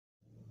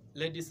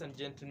Ladies and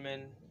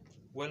gentlemen,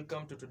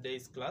 welcome to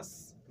today's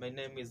class. My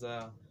name is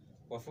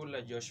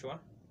Wafula Joshua.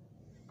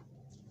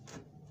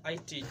 I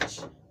teach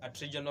at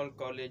Regional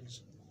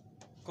College,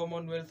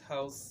 Commonwealth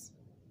House,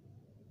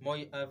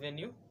 Moi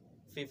Avenue,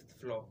 5th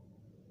floor.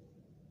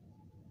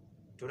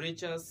 To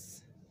reach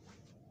us,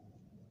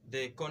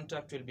 the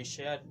contact will be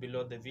shared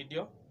below the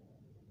video.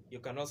 You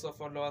can also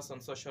follow us on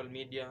social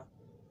media,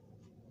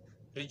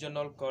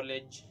 Regional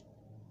College,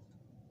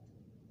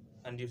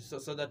 and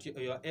so that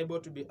you are able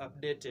to be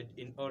updated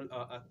in all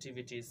our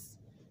activities.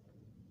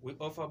 We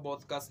offer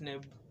both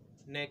CASNEB,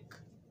 NEC,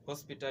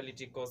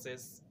 hospitality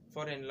courses,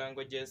 foreign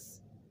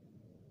languages.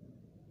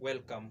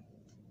 Welcome,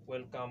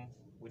 welcome.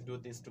 We do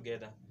this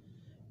together.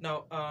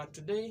 Now,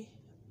 today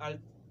I'll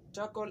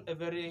tackle a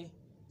very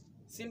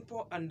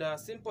simple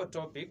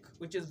topic,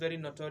 which is very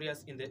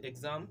notorious in the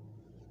exam,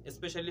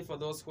 especially for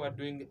those who are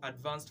doing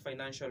advanced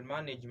financial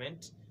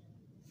management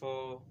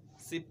for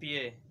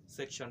CPA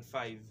section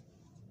 5.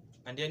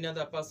 And any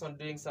other person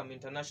doing some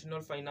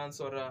international finance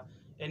or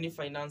any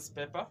finance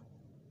paper,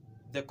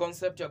 the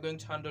concept you're going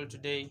to handle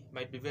today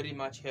might be very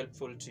much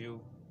helpful to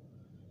you.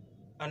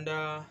 And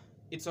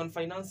it's on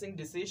financing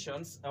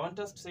decisions. I want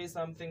us to say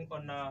something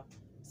on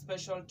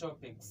special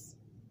topics.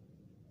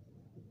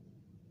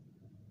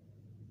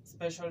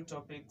 Special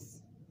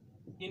topics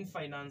in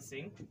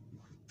financing.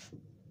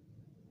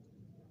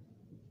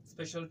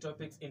 Special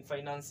topics in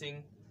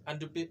financing. And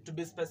to be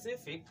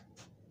specific,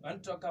 I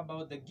want to talk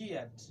about the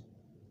geared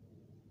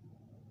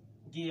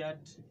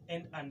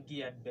and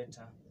ungeared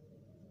beta.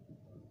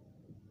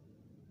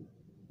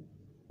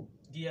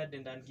 Geared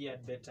and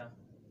ungeared beta.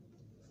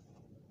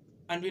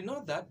 And we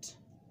know that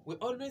we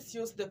always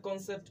use the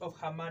concept of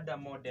HAMADA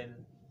model.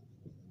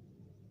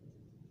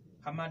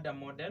 HAMADA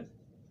model.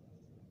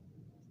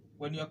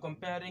 When you are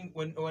comparing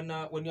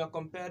you are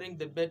comparing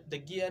the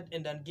geared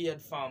and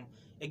ungeared firm.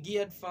 A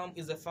geared firm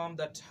is a firm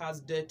that has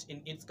debt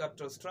in its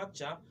capital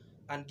structure,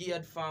 and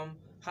geared firm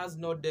has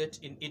no debt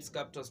in its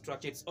capital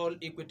structure. It's all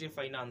equity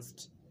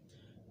financed.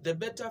 The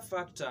beta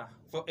factor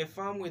for a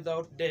firm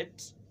without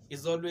debt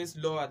is always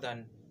lower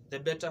than the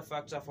beta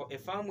factor for a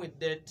firm with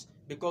debt,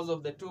 because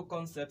of the two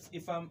concepts.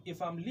 If I'm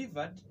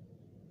levered,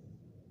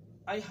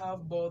 I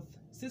have both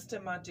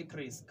systematic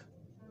risk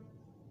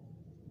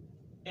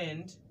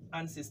and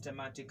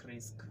unsystematic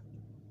risk.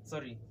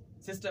 Sorry,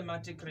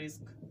 systematic risk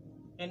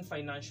and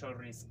financial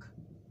risk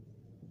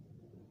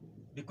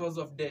because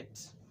of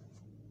debt.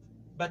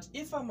 But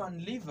if I'm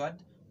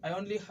unlevered, I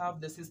only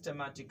have the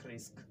systematic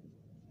risk.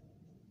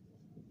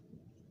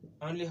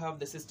 And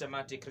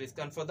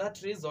for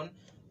that reason,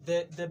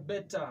 the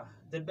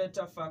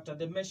beta factor,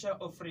 the measure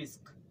of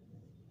risk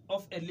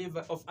of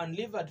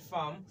unlevered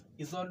firm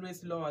is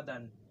always lower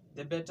than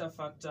the beta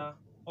factor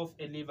of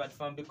a levered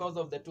firm because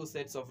of the two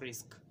sets of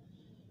risk.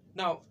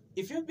 Now,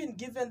 if you've been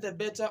given the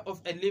beta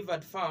of a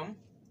levered firm,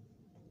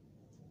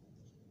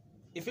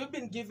 and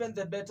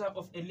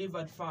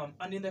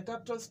in the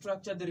capital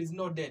structure there is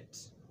no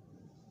debt,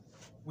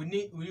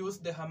 we use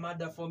the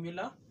HAMADA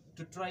formula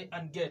to try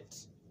and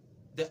get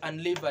the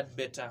unlevered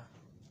beta.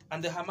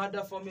 And the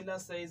HAMADA formula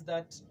says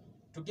that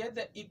to get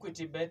the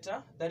equity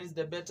beta, that is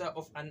the beta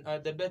of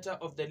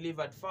the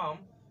levered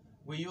firm,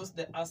 we use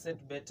the asset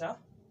beta,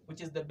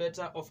 which is the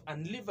beta of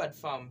unlevered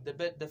firm,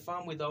 the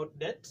firm without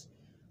debt.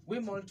 We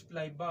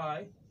multiply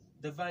by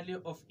the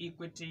value of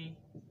equity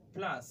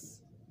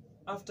plus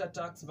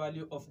after-tax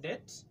value of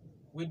debt.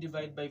 We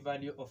divide by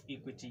value of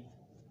equity.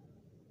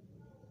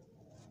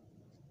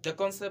 The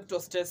concept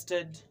was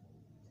tested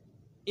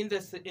in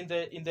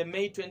the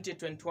May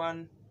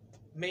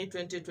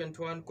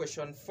 2021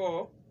 question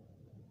 4.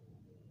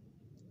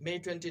 May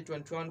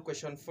 2021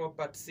 question 4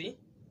 part C.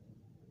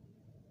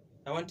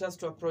 I want us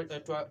to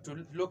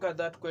look at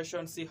that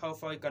question, see how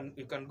far you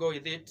can go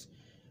with it.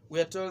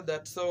 We are told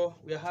that, so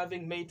we are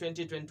having May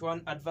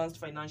 2021 advanced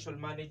financial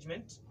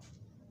management.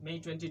 May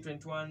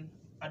 2021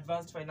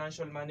 advanced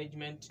financial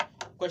management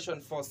question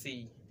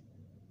 4C.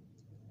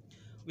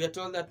 We are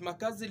told that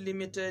Makazi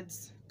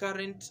Limited's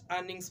current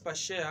earnings per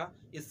share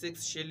is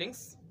 6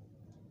 shillings.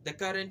 The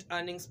current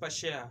earnings per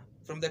share.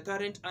 From the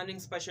current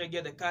earnings per share,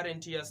 get the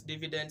current year's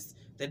dividends,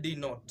 the D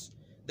note.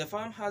 The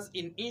firm has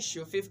in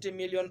issue 50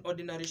 million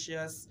ordinary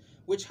shares,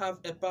 which have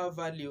a par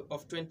value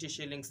of 20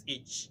 shillings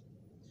each.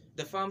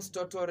 The firm's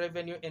total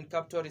revenue and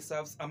capital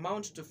reserves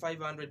amount to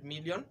 500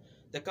 million.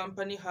 The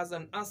company has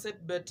an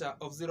asset beta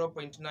of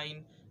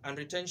 0.9 and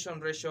retention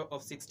ratio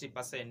of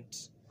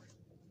 60%.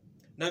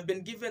 Now I've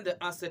been given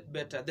the asset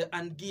beta, the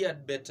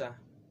ungeared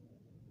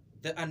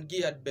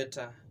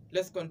beta.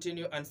 Let's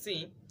continue and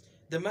see.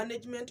 The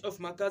management of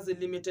Makazi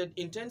Limited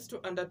intends to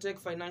undertake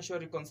financial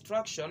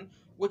reconstruction,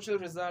 which will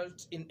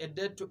result in a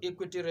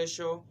debt-to-equity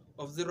ratio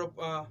of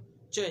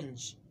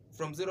change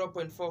from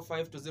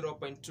 0.45 to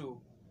 0.2.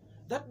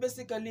 That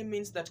basically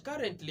means that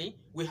currently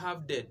we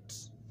have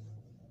debt.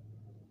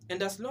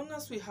 And as long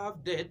as we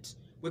have debt,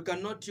 we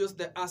cannot use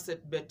the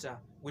asset beta.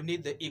 We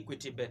need the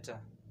equity beta.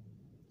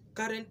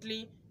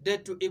 Currently,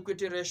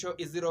 debt-to-equity ratio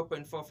is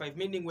 0.45,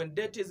 meaning when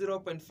debt is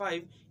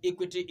 0.5,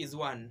 equity is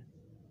 1.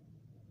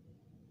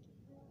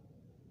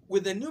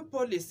 with the new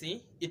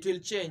policy, it will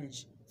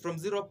change from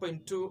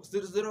 0.45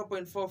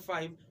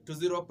 to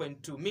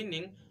 0.2,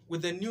 meaning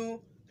with the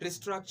new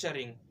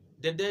restructuring,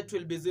 the debt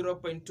will be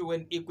 0.2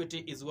 when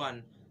equity is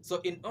 1.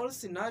 So in all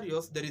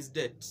scenarios, there is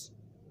debt.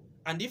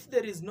 And if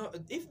there is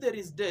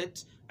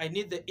debt, I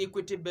need the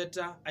equity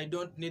beta, I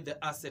don't need the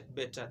asset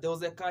beta. There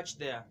was a catch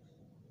there.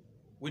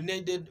 We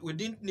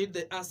didn't need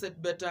the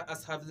asset beta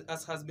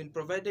as has been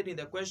provided in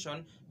the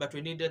question, but we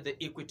needed the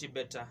equity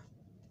beta.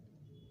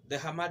 The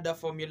HAMADA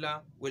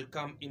formula will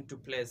come into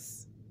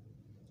place.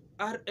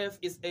 RF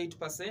is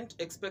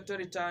 8%, expected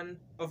return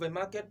of a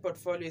market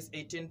portfolio is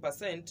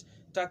 18%,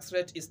 tax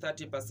rate is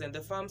 30%. The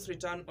firm's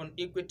return on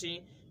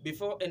equity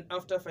before and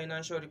after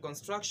financial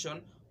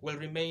reconstruction will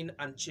remain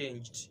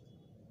unchanged.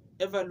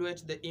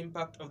 Evaluate the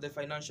impact of the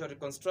financial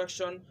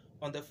reconstruction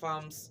on the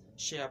firm's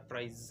share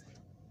price.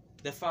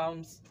 The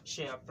firm's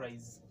share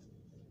price.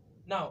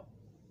 Now,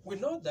 we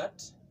know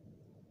that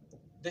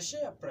the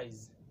share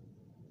price,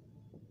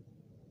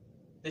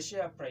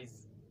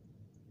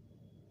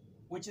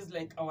 which is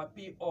like our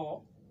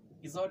PO,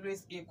 is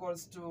always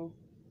equals to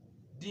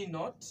D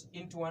naught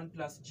into 1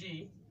 plus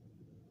G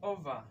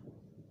over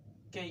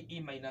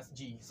KE minus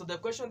G. So the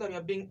question that we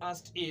are being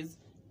asked is,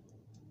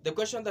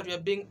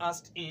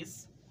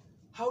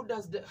 how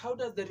does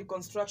the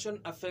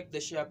reconstruction affect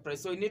the share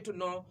price? So we need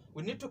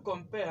to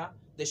compare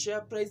the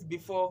share price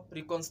before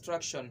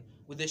reconstruction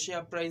with the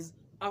share price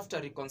after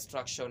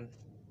reconstruction.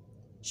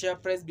 Share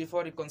price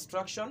before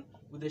reconstruction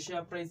with the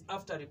share price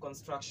after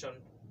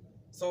reconstruction.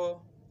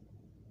 So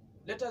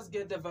let us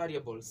get the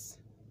variables.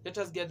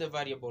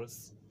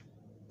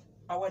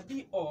 Our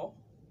DO,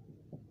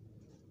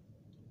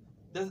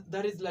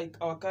 that is like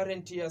our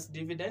current year's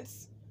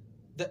dividends.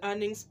 The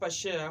earnings per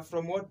share,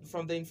 from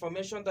the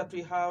information that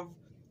we have,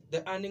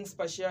 the earnings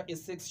per share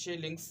is 6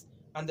 shillings,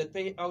 and the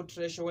payout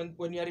ratio,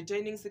 when you are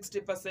retaining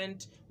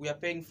 60%, we are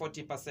paying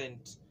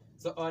 40%.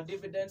 So our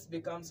dividends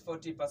becomes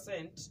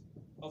 40%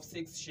 of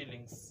 6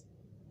 shillings.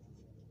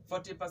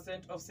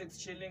 40% of 6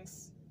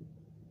 shillings,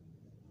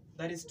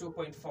 that is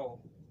 2.4.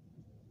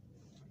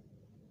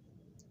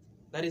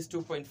 That is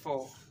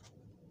 2.4.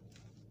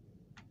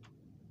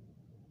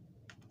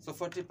 So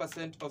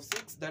 40% of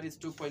 6, that is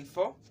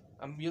 2.4.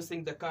 I'm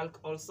using the calc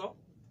also.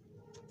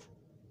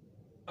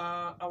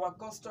 Our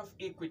cost of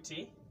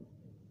equity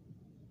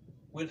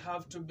will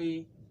have to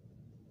be,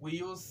 we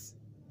use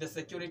the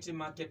security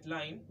market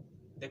line,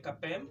 the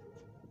CPA,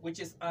 which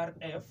is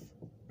RF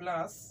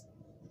plus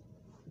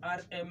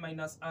RM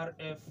minus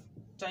RF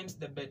times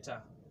the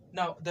beta.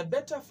 Now, the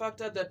beta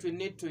factor that we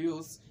need to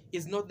use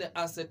is not the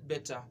asset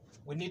beta.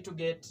 We need to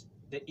get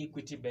the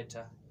equity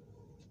beta.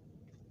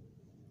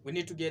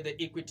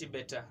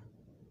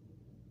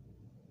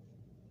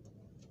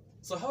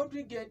 So how do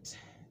we get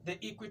the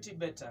equity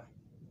beta?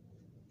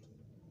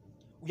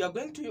 We are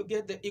going to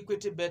get the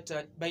equity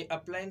beta by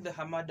applying the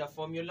HAMADA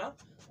formula,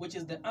 which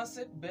is the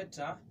asset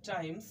beta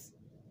times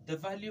the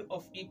value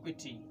of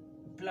equity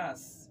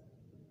plus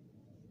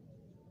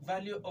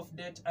value of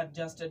debt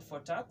adjusted for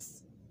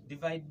tax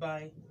divided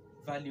by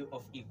value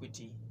of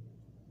equity.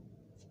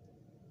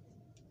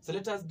 So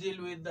let us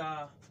deal with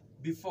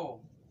before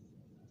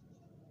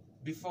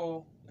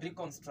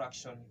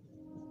reconstruction.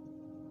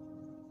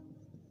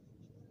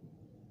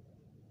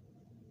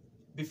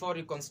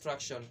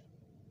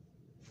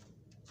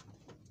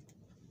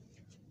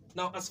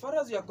 Now, as far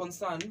as you are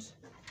concerned,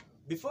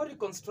 before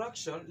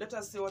reconstruction, let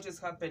us see what is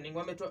happening.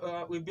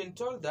 We've been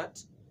told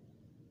that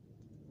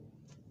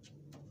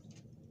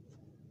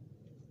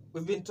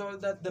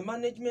the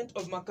management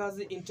of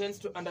Makazi intends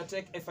to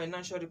undertake a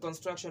financial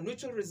reconstruction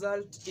which will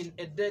result in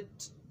a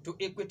debt to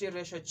equity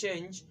ratio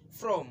change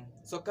from,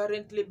 so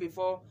currently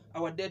before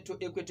our debt to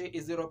equity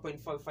is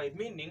 0.45,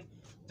 meaning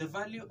the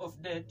value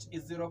of debt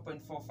is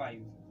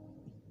 0.45.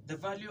 The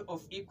value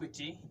of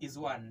equity is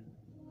 1.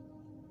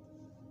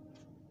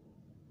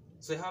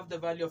 So you have the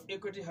value of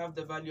equity, have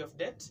the value of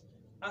debt.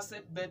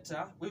 Asset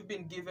beta, we've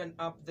been given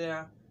up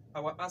there,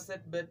 our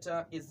asset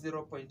beta is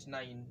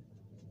 0.9.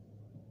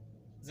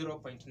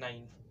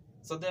 0.9.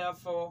 So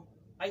therefore,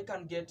 I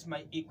can get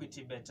my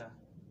equity beta,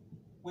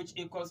 which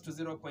equals to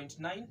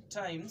 0.9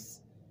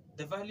 times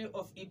the value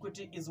of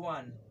equity is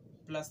 1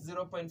 plus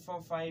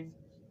 0.45.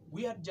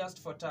 We adjust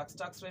for tax.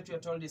 Tax rate we are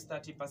told is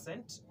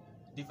 30%.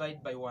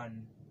 Divide by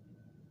 1.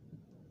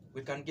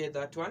 We can get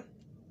that one.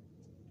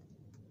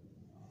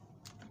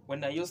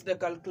 When I use the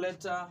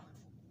calculator,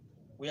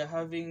 we are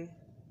having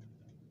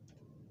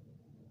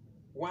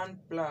 1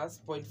 plus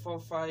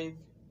 0.45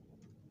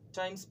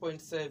 times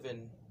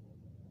 0.7.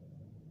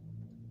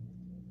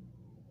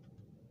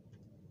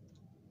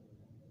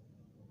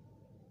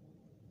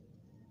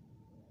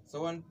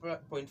 So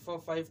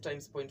 1.45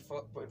 times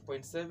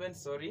 0.7,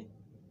 sorry.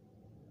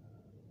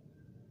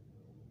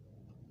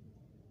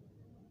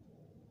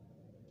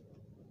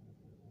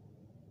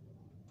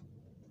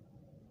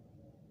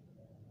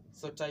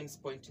 So times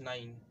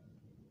 0.9.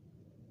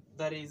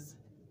 That is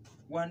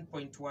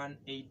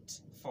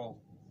 1.184.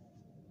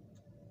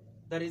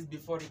 That is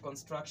before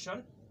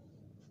reconstruction.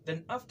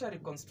 Then after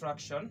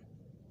reconstruction,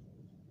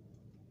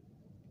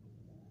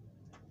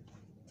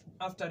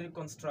 after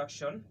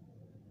reconstruction,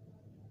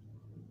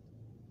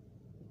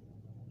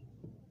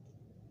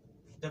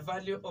 the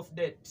value of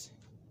debt.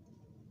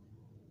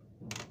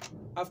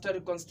 After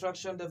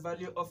reconstruction, the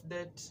value of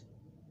debt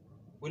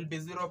will be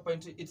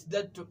 0.2. It's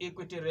debt to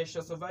equity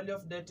ratio. So value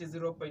of debt is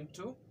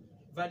 0.2.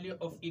 Value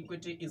of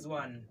equity is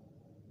 1.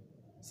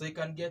 So you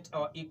can get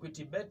our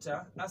equity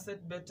beta.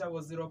 Asset beta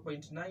was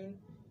 0.9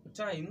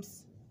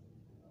 times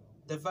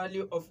the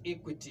value of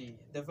equity.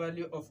 The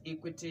value of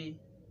equity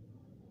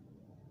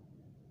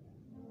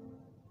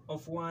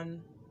of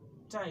 1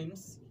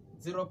 times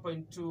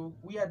 0.2.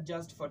 We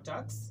adjust for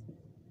tax.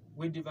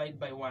 We divide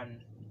by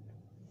 1.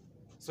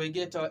 So we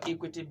get our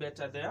equity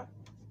beta there.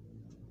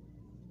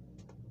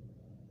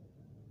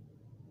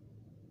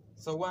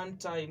 So 1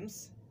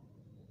 times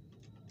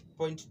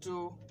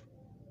 0.2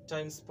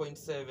 times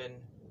 0.7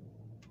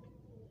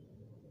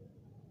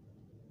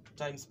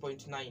 times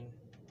 0.9.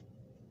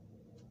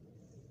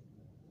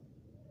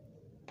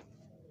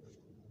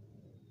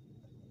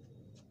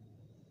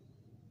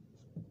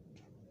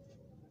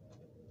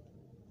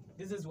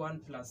 This is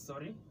 1 plus,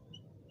 sorry.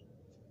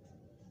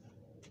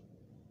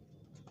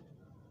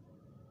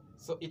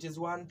 So it is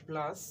 1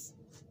 plus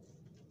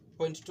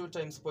 0.2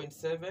 times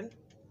 0.7,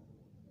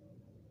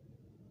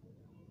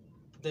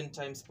 then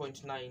times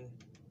 0.9,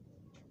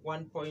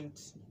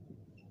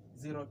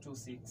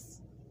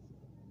 1.026.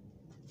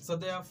 So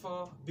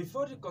therefore,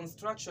 before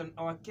reconstruction,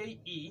 our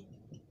KE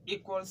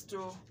equals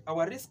to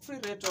our risk-free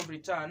rate of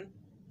return.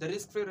 The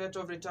risk-free rate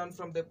of return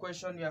from the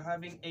question, we are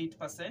having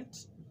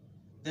 8%.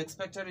 The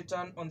expected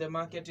return on the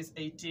market is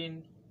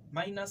 18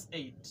 minus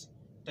 8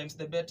 times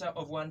the beta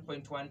of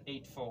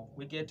 1.184.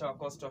 We get our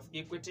cost of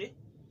equity.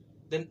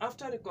 Then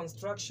after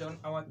reconstruction,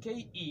 our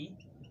KE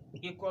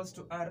equals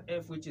to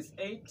RF, which is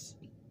 8.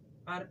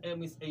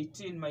 RM is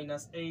 18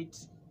 minus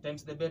 8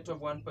 times the beta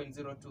of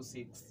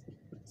 1.026.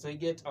 So we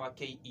get our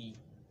KE.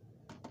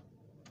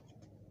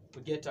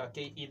 We get our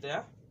KE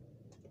there.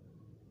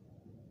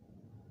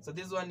 So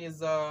this one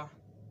is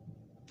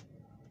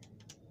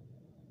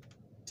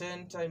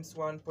 10 times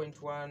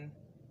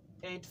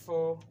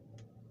 1.184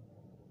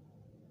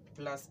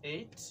 plus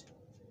 8,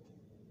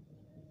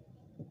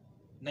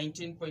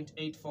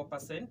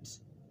 19.84%.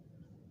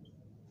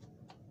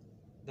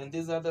 Then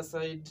this other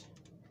side,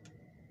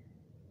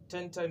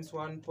 10 times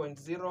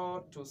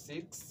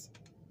 1.026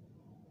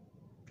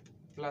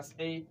 plus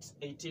 8,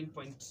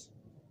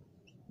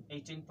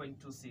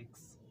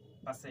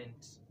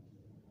 18.26%.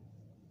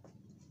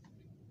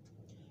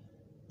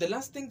 The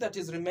last thing that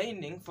is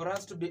remaining for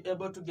us to be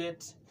able to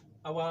get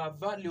our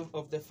value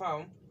of the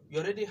firm, we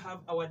already have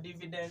our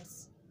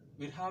dividends,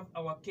 we have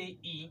our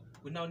KE,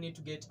 we now need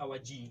to get our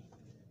G.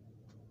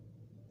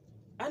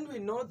 And we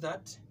know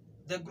that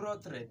the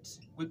growth rate,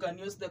 we can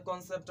use the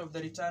concept of the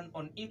return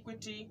on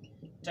equity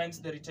times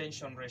the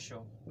retention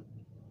ratio.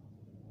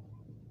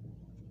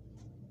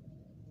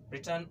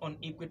 Return on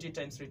equity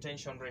times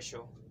retention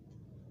ratio.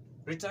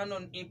 Return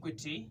on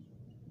equity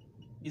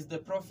is the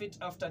profit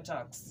after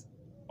tax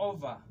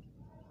over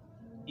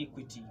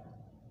equity.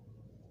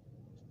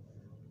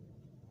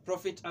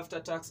 Profit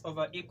after tax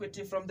over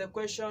equity. From the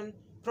question,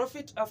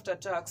 profit after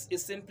tax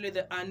is simply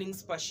the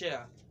earnings per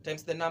share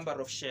times the number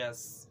of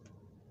shares.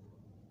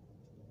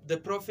 The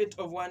profit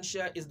of 1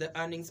 share is the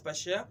earnings per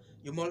share.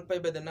 You multiply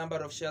by the number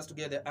of shares to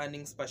get the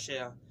earnings per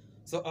share.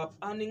 So our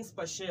earnings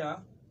per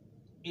share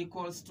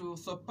equals to,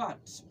 so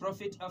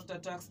profit after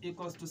tax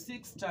equals to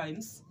 6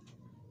 times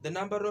the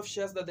number of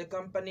shares that the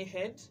company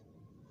had,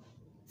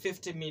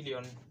 50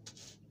 million.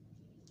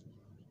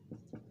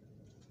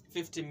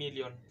 50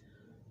 million.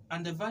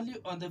 And the value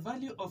on the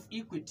value of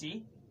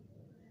equity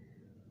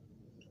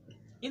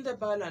in the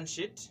balance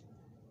sheet,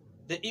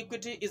 the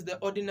equity is the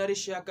ordinary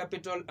share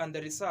capital and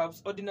the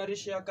reserves. Ordinary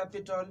share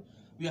capital,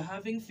 we are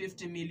having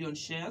 50 million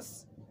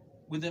shares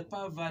with the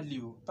par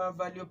value. Par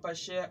value per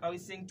share, are we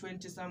seeing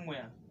 20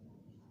 somewhere?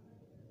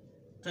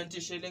 20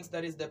 shillings,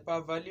 that is the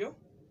par value.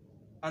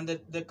 And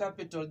the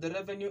capital, the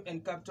revenue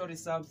and capital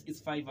reserves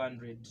is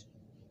 500.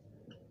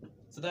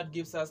 So that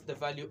gives us the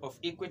value of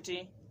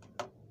equity.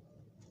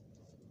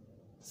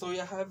 So we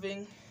are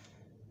having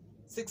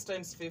 6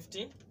 times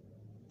 50,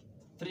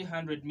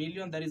 300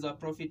 million, that is our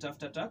profit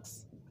after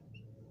tax.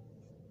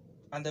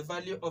 And the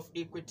value of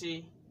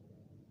equity,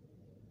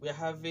 we are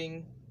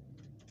having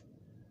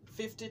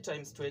 50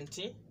 times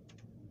 20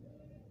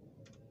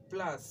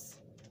 plus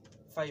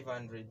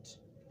 500,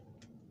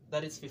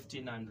 that is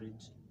 1500.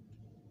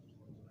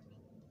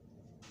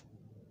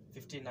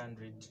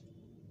 1500.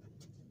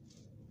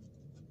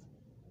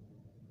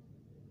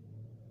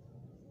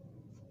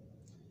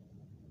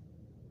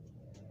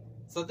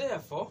 So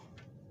therefore,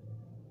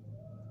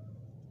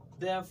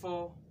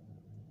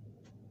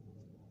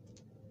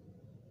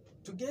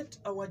 to get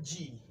our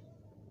G,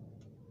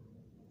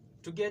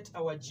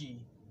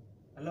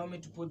 allow me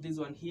to put this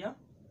one here.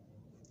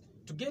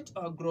 To get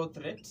our growth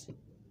rate,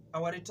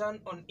 our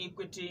return on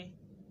equity,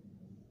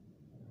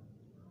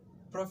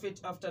 profit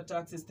after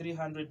tax is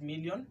 300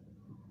 million.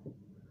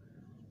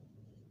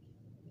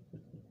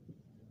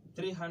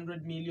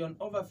 300 million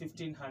over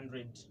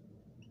 1500.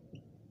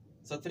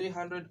 So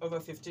 300 over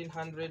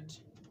 1500,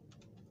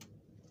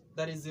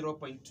 that is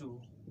 0.2.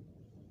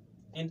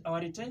 And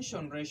our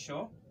retention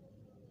ratio,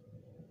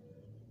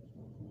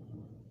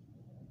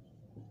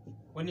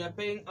 when you are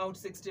paying out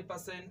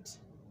 60%,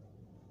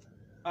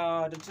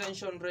 the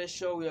retention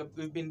ratio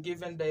we've been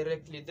given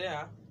directly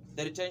there,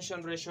 the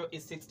retention ratio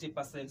is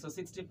 60%. So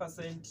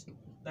 60%,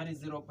 that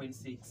is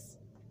 0.6.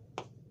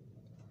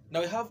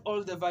 Now we have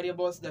all the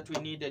variables that we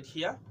needed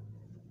here.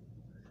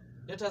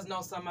 Let us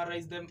now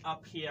summarize them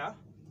up here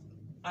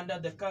under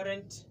the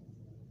current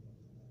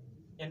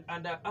and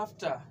under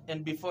after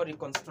and before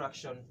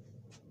reconstruction.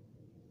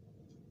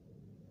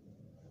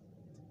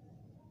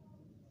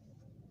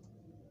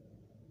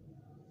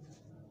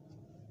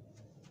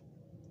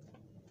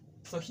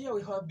 So here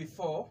we have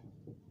before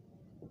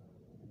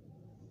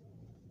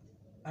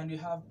and we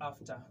have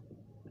after.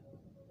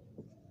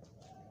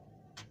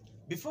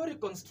 Before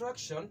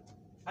reconstruction,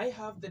 I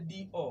have the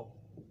DO,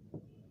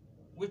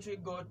 which we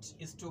got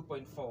is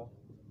 2.4.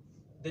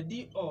 The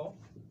DO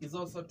is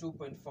also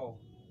 2.4.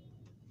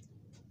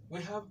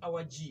 We have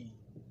our G.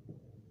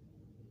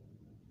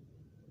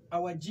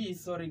 Our G,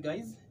 sorry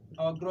guys,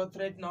 our growth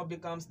rate now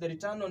becomes the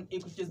return on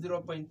equity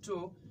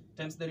 0.2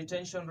 times the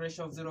retention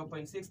ratio of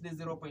 0.6, this is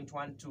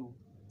 0.12.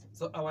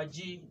 So our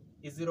G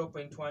is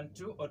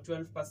 0.12 or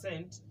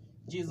 12%.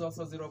 G is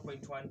also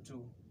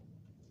 0.12.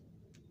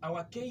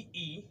 Our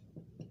KE,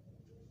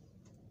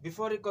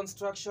 before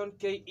reconstruction,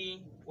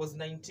 KE was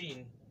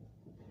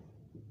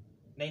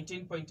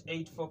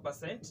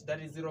 19.84%, that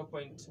is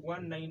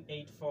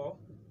 0.1984.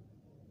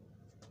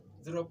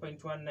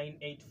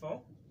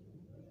 0.1984.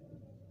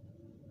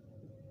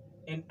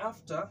 And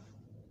after,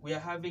 we are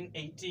having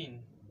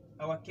 18.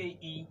 Our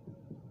KE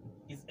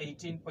is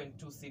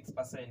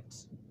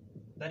 18.26%.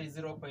 That is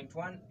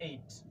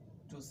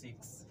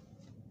 0.1826.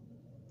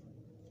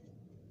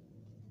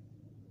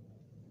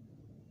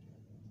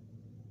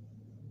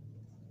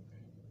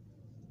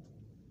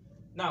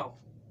 Now,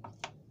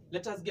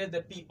 let us get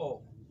the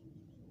PO.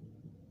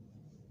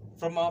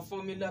 From our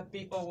formula,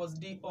 PO was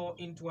DO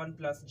into 1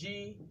 plus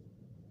G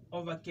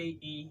over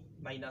KE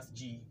minus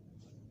G.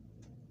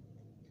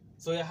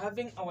 So you're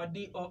having our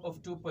DO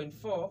of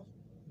 2.4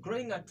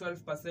 growing at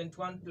 12%,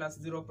 1 plus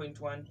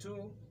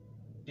 0.12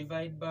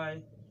 divided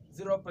by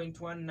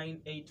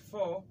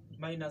 0.1984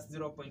 minus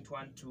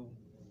 0.12.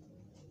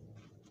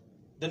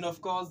 Then of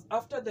course,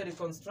 after the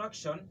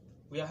reconstruction,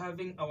 we are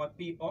having our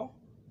PO,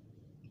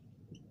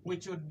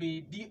 which would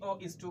be DO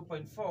is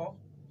 2.4,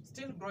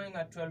 still growing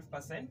at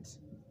 12%.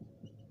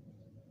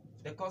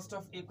 The cost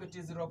of equity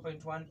is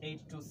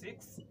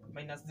 0.1826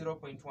 minus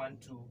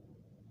 0.12.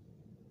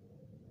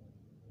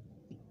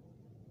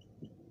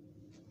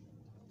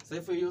 So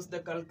if we use the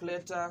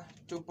calculator,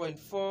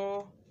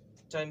 2.4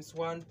 times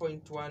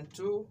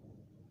 1.12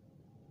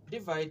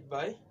 divide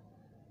by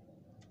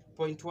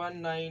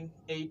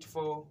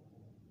 0.1984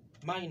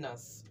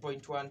 minus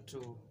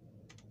 0.12.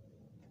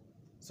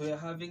 So you're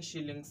having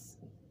shillings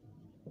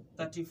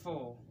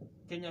 34,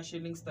 Kenya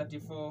shillings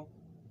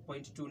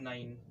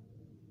 34.29.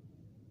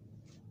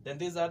 Then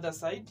this other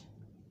side,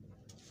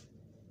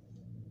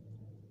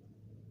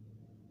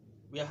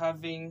 we are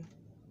having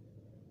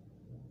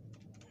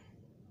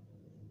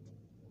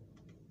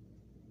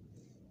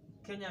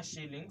Kenya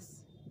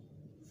shillings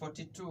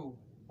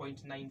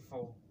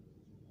 42.94.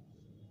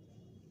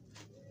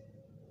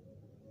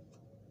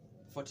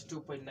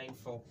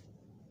 42.94.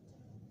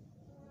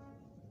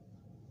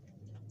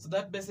 So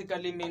that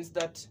basically means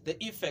that the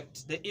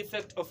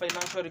effect of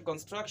financial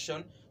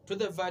reconstruction to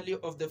the value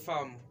of the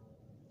firm.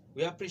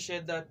 We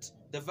appreciate that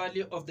the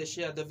value of the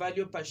share, the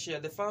value per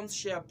share, the firm's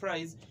share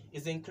price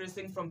is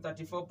increasing from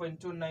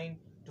 34.29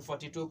 to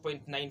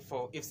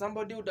 42.94. If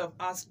somebody would have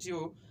asked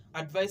you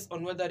advice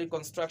on whether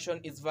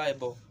reconstruction is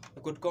viable,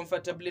 you could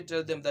comfortably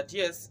tell them that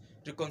yes,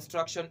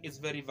 reconstruction is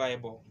very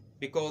viable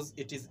because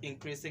it is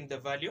increasing the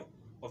value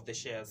of the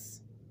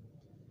shares.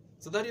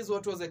 So that is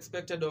what was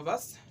expected of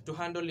us to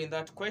handle in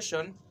that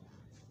question.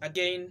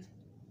 Again,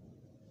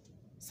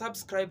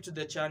 subscribe to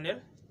the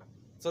channel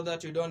so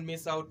that you don't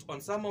miss out on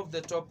some of the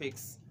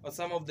topics or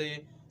some of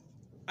the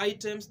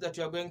items that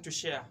you are going to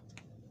share.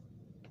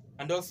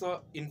 And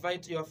also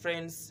invite your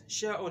friends,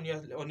 share on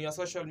your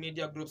social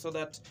media group so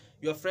that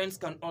your friends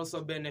can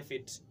also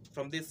benefit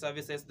from these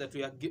services that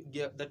we are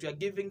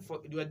giving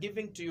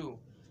to you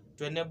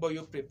to enable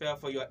you prepare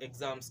for your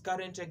exams,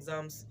 current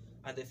exams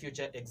and the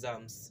future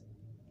exams.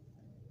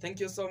 Thank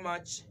you so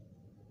much.